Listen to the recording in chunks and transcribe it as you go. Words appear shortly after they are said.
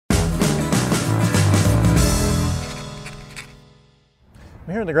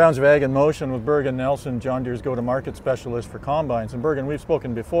I'm here in the grounds of Ag in Motion with Bergen Nelson, John Deere's go-to-market specialist for combines. And Bergen, we've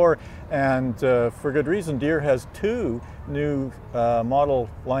spoken before, and for good reason. Deere has two new model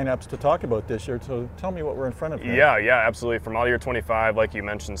lineups to talk about this year. So tell me what we're in front of here. Yeah, absolutely. For model year 25, like you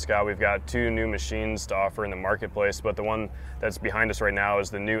mentioned, Scott, we've got two new machines to offer in the marketplace. But the one that's behind us right now is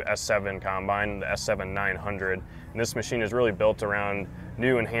the new S7 combine, the S7 900. And this machine is really built around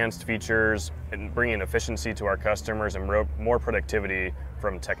new enhanced features and bringing efficiency to our customers and more productivity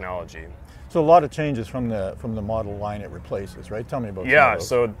from technology. So a lot of changes from the model line it replaces, right? Tell me about that. Yeah,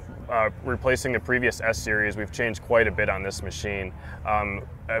 so replacing the previous S series, we've changed quite a bit on this machine.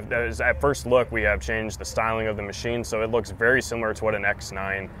 At first look, we have changed the styling of the machine, so it looks very similar to what an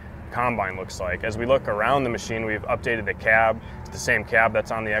X9 combine looks like. As we look around the machine, we've updated the cab. It's the same cab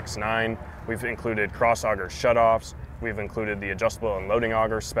that's on the X9. We've included cross auger shutoffs. We've included the adjustable and loading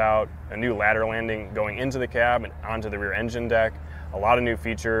auger spout, a new ladder landing going into the cab and onto the rear engine deck. A lot of new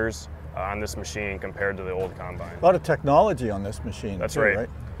features on this machine compared to the old combine. A lot of technology on this machine. That's too, right?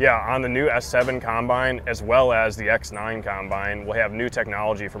 Yeah, on the new S7 combine as well as the X9 combine, we'll have new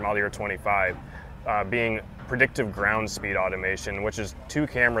technology for model year 25, being predictive ground speed automation, which is two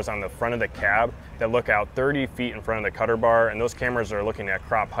cameras on the front of the cab that look out 30 feet in front of the cutter bar, and those cameras are looking at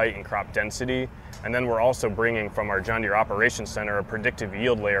crop height and crop density. And then we're also bringing from our John Deere Operations Center a predictive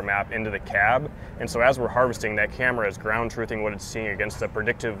yield layer map into the cab. And so as we're harvesting, that camera is ground truthing what it's seeing against the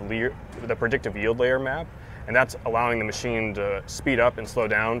predictive yield layer map. And that's allowing the machine to speed up and slow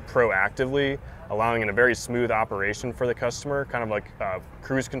down proactively, allowing in a very smooth operation for the customer, kind of like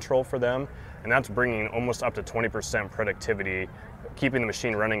cruise control for them. And that's bringing almost up to 20% productivity, keeping the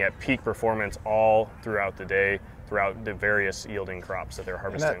machine running at peak performance all throughout the day, throughout the various yielding crops that they're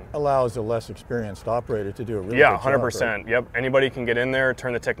harvesting. And that allows a less experienced operator to do a really good job. Yeah, 100%. Right? Yep. Anybody can get in there,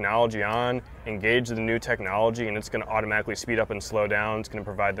 turn the technology on, engage the new technology, and it's going to automatically speed up and slow down. It's going to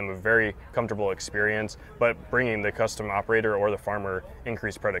provide them a very comfortable experience, but bringing the custom operator or the farmer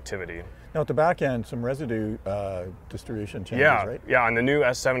increased productivity. Now at the back end, some residue distribution changes, right? Yeah, on the new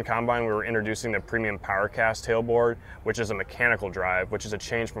S7 combine, we were introducing the premium PowerCast tailboard, which is a mechanical drive, which is a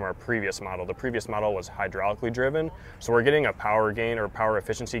change from our previous model. The previous model was hydraulically driven, so we're getting a power gain or power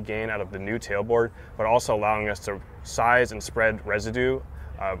efficiency gain out of the new tailboard, but also allowing us to size and spread residue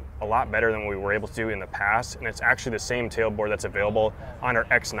a lot better than we were able to do in the past. And it's actually the same tailboard that's available on our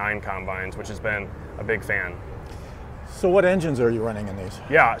X9 combines, which has been a big fan. So what engines are you running in these?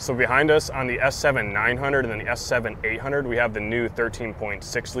 Yeah, so behind us on the S7 900 and then the S7 800, we have the new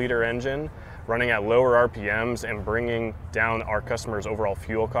 13.6 liter engine running at lower RPMs and bringing down our customers' overall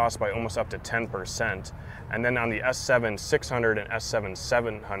fuel costs by almost up to 10%. And then on the S7 600 and S7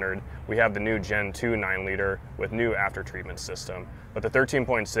 700, we have the new Gen 2 9 liter with new after treatment system. But the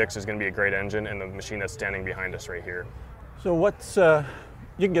 13.6 is going to be a great engine, and the machine that's standing behind us right here. So what's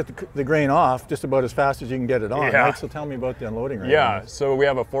you can get the grain off just about as fast as you can get it on, right? So tell me about the unloading rate. Yeah, so we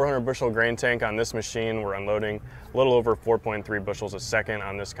have a 400 bushel grain tank on this machine. We're unloading a little over 4.3 bushels a second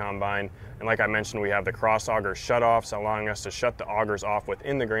on this combine. And like I mentioned, we have the cross auger shutoffs, allowing us to shut the augers off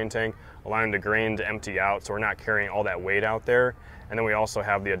within the grain tank, allowing the grain to empty out, so we're not carrying all that weight out there. And then we also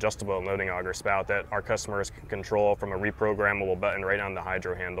have the adjustable and loading auger spout that our customers can control from a reprogrammable button right on the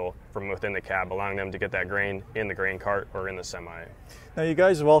hydro handle from within the cab, allowing them to get that grain in the grain cart or in the semi. Now you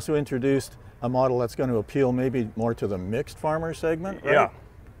guys have also introduced a model that's going to appeal maybe more to the mixed farmer segment, right? Yeah.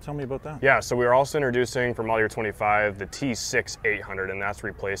 Tell me about that. Yeah, so we're also introducing for model year 25 the T6 800, and that's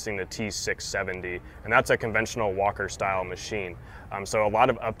replacing the T670, and that's a conventional walker style machine. So a lot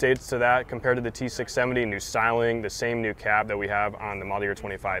of updates to that compared to the T670, new styling, the same new cab that we have on the model year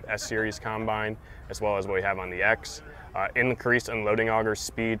 25 S series combine, as well as what we have on the X. Increased unloading auger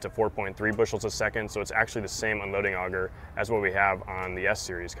speed to 4.3 bushels a second, so it's actually the same unloading auger as what we have on the S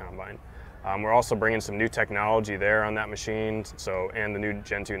series combine. We're also bringing some new technology there on that machine, and the new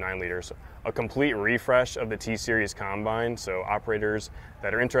Gen 2 9 liters. A complete refresh of the T-Series combine, so operators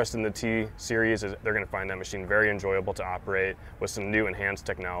that are interested in the T-Series, they're going to find that machine very enjoyable to operate with some new enhanced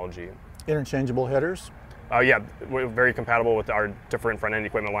technology. Interchangeable headers? Yeah, we're very compatible with our different front-end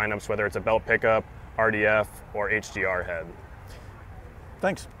equipment lineups, whether it's a belt pickup, RDF, or HDR head.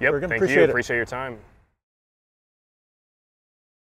 Thanks. Yep, thank you. Appreciate your time.